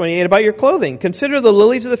anxious, verse 28, about your clothing? Consider the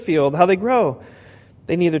lilies of the field, how they grow.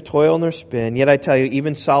 They neither toil nor spin. Yet I tell you,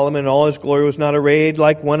 even Solomon in all his glory was not arrayed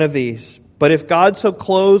like one of these. But if God so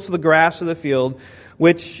clothes the grass of the field,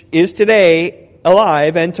 which is today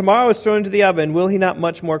alive and tomorrow is thrown into the oven, will he not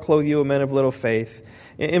much more clothe you, a man of little faith?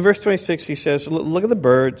 In verse 26 he says, look at the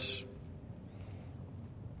birds.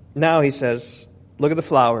 Now he says, look at the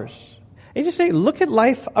flowers. And just say, look at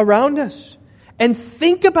life around us and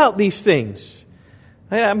think about these things.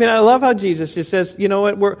 I mean, I love how Jesus just says, you know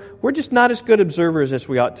what, we're just not as good observers as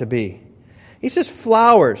we ought to be. He says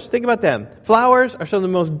flowers. Think about them. Flowers are some of the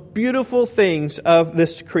most beautiful things of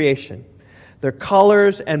this creation. Their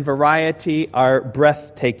colors and variety are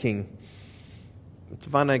breathtaking.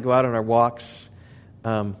 Savannah and I go out on our walks.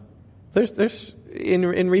 There's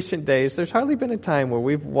in recent days, there's hardly been a time where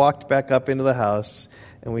we've walked back up into the house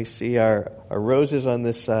and we see our roses on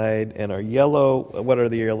this side and our yellow, what are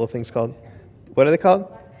the yellow things called? What are they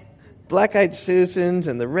called? Black-eyed Susans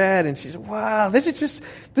and the red, and she's, wow, this is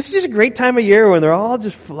just a great time of year when they're all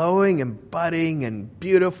just flowing and budding and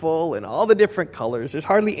beautiful and all the different colors. There's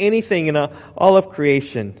hardly anything in all of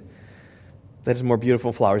creation that is more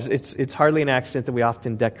beautiful flowers. It's hardly an accident that we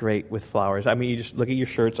often decorate with flowers. I mean, you just look at your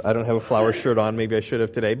shirts. I don't have a flower shirt on. Maybe I should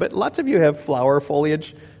have today. But lots of you have flower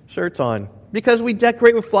foliage shirts on because we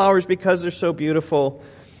decorate with flowers because they're so beautiful.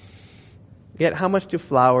 Yet how much do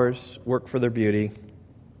flowers work for their beauty?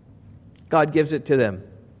 God gives it to them.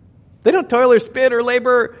 They don't toil or spin or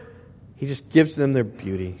labor. He just gives them their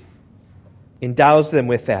beauty. Endows them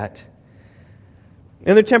with that.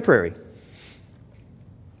 And they're temporary.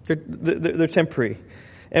 They're temporary.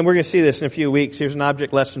 And we're going to see this in a few weeks. Here's an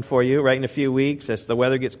object lesson for you. Right in a few weeks, as the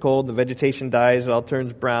weather gets cold, the vegetation dies, it all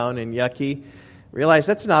turns brown and yucky. Realize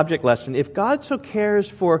that's an object lesson. If God so cares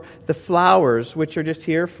for the flowers, which are just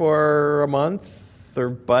here for a month or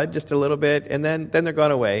bud just a little bit, and then they're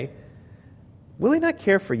gone away, will He not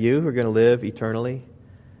care for you who are going to live eternally?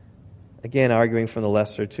 Again, arguing from the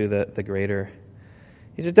lesser to the greater.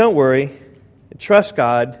 He says, don't worry. Trust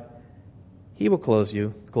God. He will clothe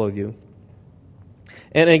you.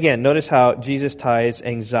 And again, notice how Jesus ties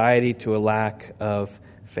anxiety to a lack of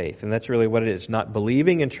faith. And that's really what it is. Not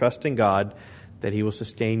believing and trusting God that He will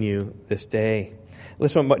sustain you this day.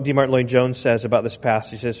 Listen to what D. Martin Lloyd-Jones says about this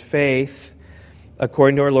passage. He says, faith,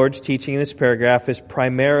 according to our Lord's teaching in this paragraph, is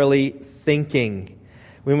primarily thinking.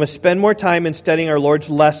 We must spend more time in studying our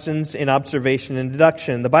Lord's lessons in observation and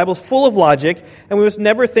deduction. The Bible's full of logic, and we must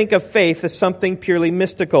never think of faith as something purely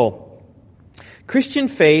mystical. Christian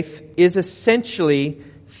faith is essentially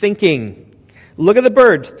thinking. Look at the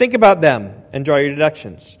birds, think about them, and draw your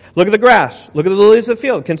deductions. Look at the grass, look at the lilies of the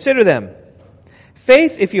field, consider them.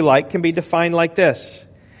 Faith, if you like, can be defined like this.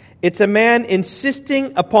 It's a man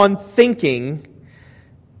insisting upon thinking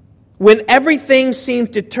when everything seems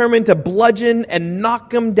determined to bludgeon and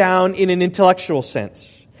knock him down in an intellectual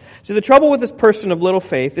sense. So the trouble with this person of little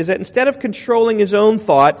faith is that instead of controlling his own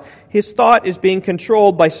thought, his thought is being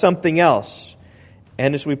controlled by something else.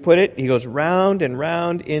 And as we put it, he goes round and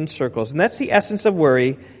round in circles. And that's the essence of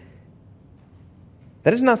worry.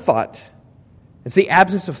 That is not thought. It's the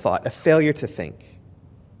absence of thought, a failure to think.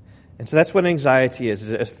 And so that's what anxiety is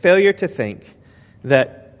a failure to think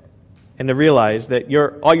that, and to realize that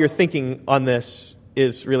all your thinking on this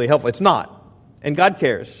is really helpful. It's not. And God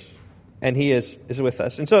cares. And He is with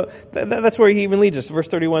us. And so that's where He even leads us. Verse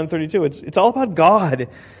 31 and 32. It's all about God.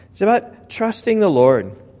 It's about trusting the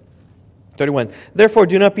Lord. 31. Therefore,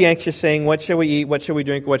 do not be anxious, saying, what shall we eat? What shall we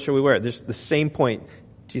drink? What shall we wear? There's the same point.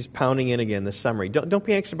 Jesus pounding in again, the summary. Don't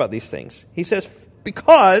be anxious about these things. He says,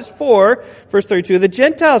 because, verse 32, the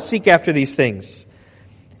Gentiles seek after these things,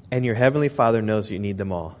 and your heavenly Father knows you need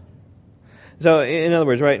them all. So, in other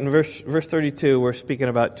words, right, in verse 32, we're speaking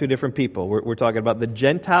about two different people. We're talking about the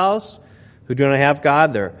Gentiles who do not have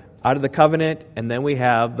God. They're out of the covenant. And then we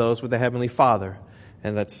have those with the heavenly Father.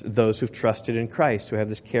 And that's those who've trusted in Christ, who have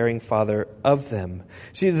this caring Father of them.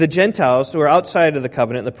 See, the Gentiles who are outside of the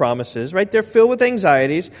covenant and the promises, right, they're filled with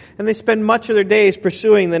anxieties, and they spend much of their days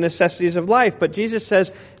pursuing the necessities of life. But Jesus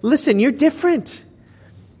says, listen, you're different.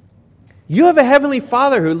 You have a heavenly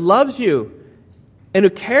Father who loves you and who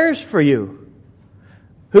cares for you,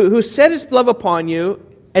 who set His love upon you,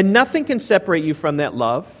 and nothing can separate you from that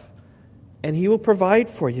love, and He will provide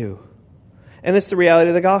for you. And that's the reality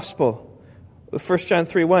of the gospel. 1 John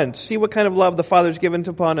 3:1, see what kind of love the Father has given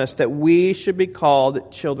upon us, that we should be called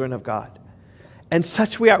children of God. And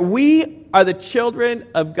such we are. We are the children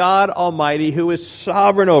of God Almighty, who is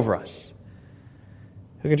sovereign over us,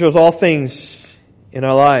 who controls all things in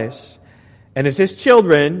our lives. And as His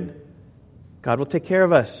children, God will take care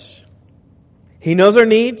of us. He knows our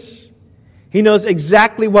needs. He knows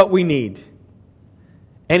exactly what we need.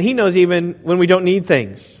 And He knows even when we don't need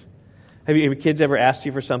things. Have your kids ever asked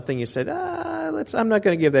you for something? You said, I'm not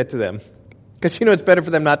going to give that to them. Because you know it's better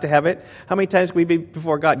for them not to have it. How many times we be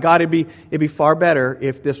before God? God, it'd be far better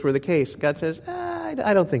if this were the case. God says,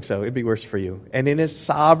 I don't think so. It'd be worse for you. And in His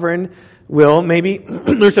sovereign will, maybe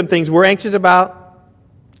there's some things we're anxious about.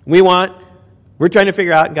 We're trying to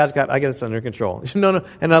figure out, and God's got, I got this under control. No,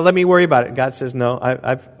 and let me worry about it. And God says, no,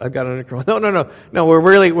 I've got it under control. No, we're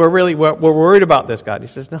worried about this, God. He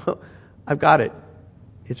says, no, I've got it.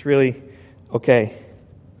 It's really okay.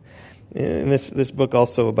 And this book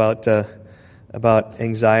also about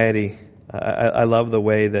anxiety. I love the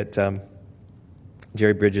way that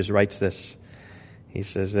Jerry Bridges writes this. He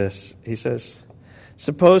says this. He says,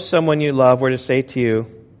 suppose someone you love were to say to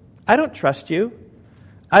you, I don't trust you.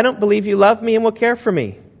 I don't believe you love me and will care for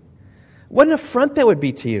me. What an affront that would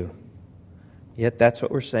be to you. Yet that's what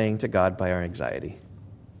we're saying to God by our anxiety.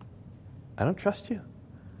 I don't trust you.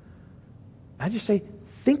 I just say,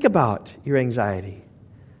 think about your anxiety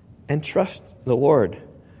and trust the Lord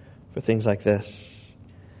for things like this.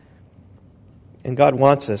 And God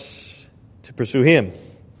wants us to pursue Him.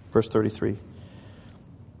 Verse 33.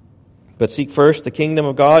 But seek first the kingdom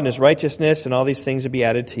of God and His righteousness, and all these things will be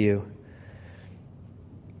added to you.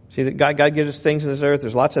 See, that God gives us things in this earth.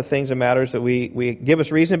 There's lots of things that matters that we give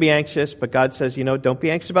us reason to be anxious, but God says, don't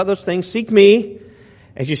be anxious about those things. Seek me.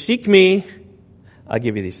 As you seek me, I'll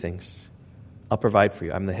give you these things. I'll provide for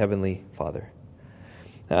you. I'm the heavenly Father.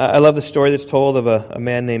 I love the story that's told of a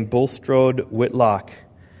man named Bulstrode Whitlock.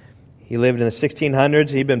 He lived in the 1600s.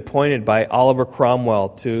 He'd been appointed by Oliver Cromwell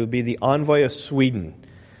to be the envoy of Sweden.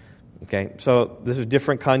 Okay, so this is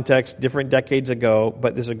different context, different decades ago,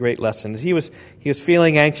 but this is a great lesson. He was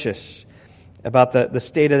feeling anxious about the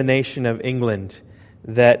state of the nation of England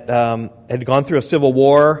that had gone through a civil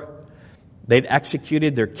war. They'd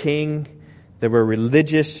executed their king. There were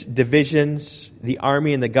religious divisions. The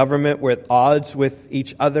army and the government were at odds with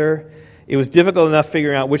each other. It was difficult enough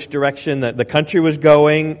figuring out which direction the country was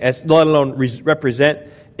going, let alone represent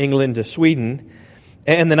England to Sweden.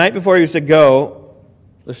 And the night before he was to go,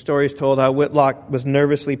 the story is told how Whitlock was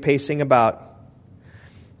nervously pacing about.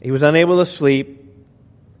 He was unable to sleep,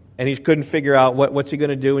 and he couldn't figure out what's he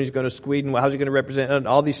going to do when he's going to Sweden, how's he going to represent,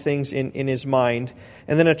 all these things in his mind.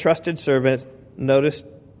 And then a trusted servant noticed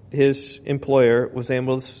his employer was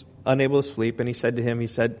unable to sleep, and he said to him,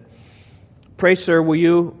 "Pray, sir, will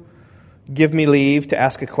you give me leave to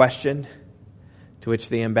ask a question?" To which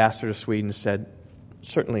the ambassador to Sweden said,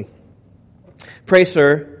 "Certainly. Pray,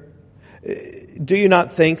 sir, do you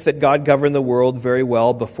not think that God governed the world very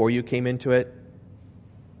well before you came into it?"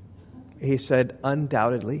 He said,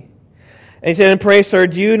 "Undoubtedly." And he said, "And pray, sir,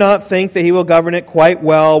 do you not think that He will govern it quite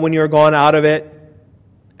well when you are gone out of it?"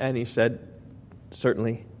 And he said,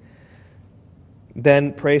 "Certainly."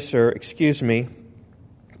 "Then, pray, sir, excuse me,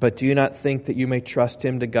 but do you not think that you may trust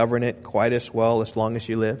Him to govern it quite as well as long as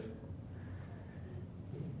you live?"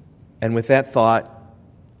 And with that thought,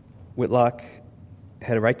 Whitlock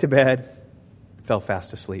headed right to bed, fell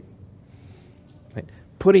fast asleep. Right?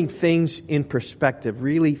 Putting things in perspective,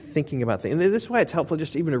 really thinking about things. And this is why it's helpful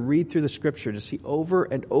just even to read through the Scripture, to see over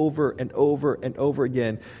and over and over and over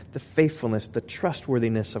again the faithfulness, the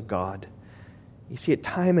trustworthiness of God. You see it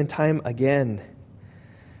time and time again.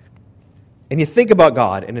 And you think about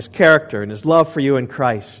God and His character and His love for you in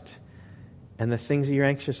Christ, and the things that you're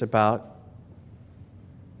anxious about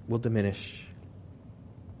will diminish.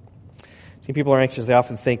 See, people are anxious. They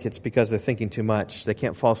often think it's because they're thinking too much. They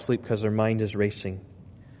can't fall asleep because their mind is racing.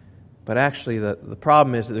 But actually, the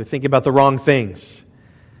problem is that they're thinking about the wrong things.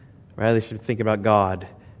 Rather, they should think about God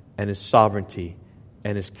and His sovereignty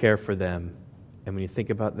and His care for them. And when you think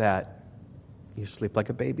about that, you sleep like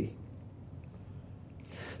a baby.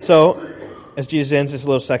 So, as Jesus ends this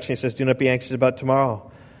little section, He says, "Do not be anxious about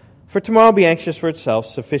tomorrow. For tomorrow will be anxious for itself.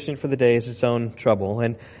 Sufficient for the day is its own trouble."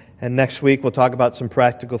 And next week, we'll talk about some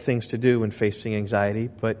practical things to do when facing anxiety.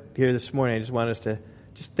 But here this morning, I just want us to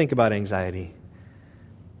just think about anxiety.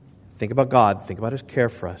 Think about God. Think about His care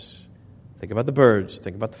for us. Think about the birds.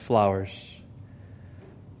 Think about the flowers.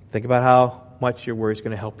 Think about how much your worry is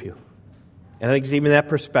going to help you. And I think even in that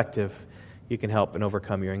perspective, you can help and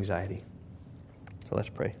overcome your anxiety. So let's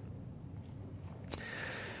pray.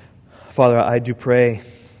 Father, I do pray,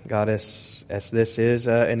 God, as this is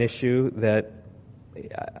an issue that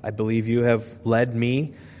I believe You have led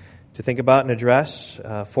me to think about and address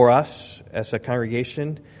for us as a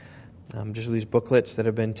congregation. Just these booklets that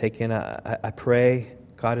have been taken, I pray,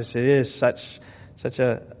 God, as it is such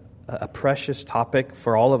a precious topic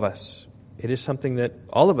for all of us. It is something that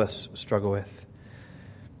all of us struggle with.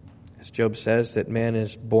 As Job says, that man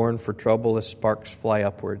is born for trouble as sparks fly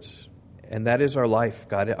upwards. And that is our life,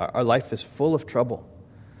 God. Our life is full of trouble.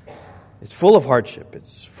 It's full of hardship.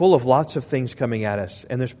 It's full of lots of things coming at us.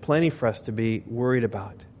 And there's plenty for us to be worried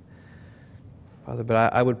about. Father,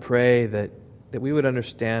 but I would pray that we would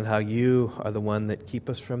understand how You are the one that keep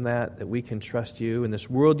us from that we can trust You. In this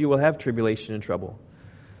world You will have tribulation and trouble.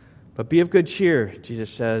 But be of good cheer, Jesus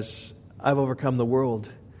says, I've overcome the world.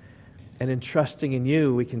 And in trusting in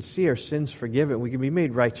you, we can see our sins forgiven. We can be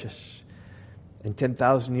made righteous. And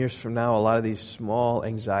 10,000 years from now, a lot of these small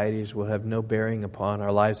anxieties will have no bearing upon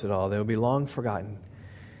our lives at all. They will be long forgotten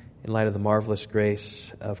in light of the marvelous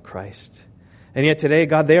grace of Christ. And yet today,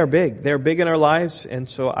 God, they are big. They are big in our lives. And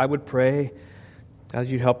so I would pray, God,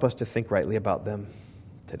 you'd help us to think rightly about them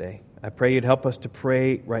today. I pray you'd help us to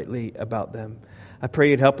pray rightly about them. I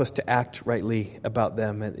pray you'd help us to act rightly about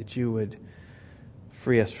them, and that you would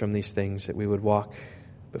free us from these things, that we would walk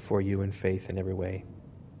before you in faith in every way.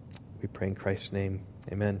 We pray in Christ's name.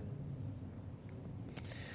 Amen.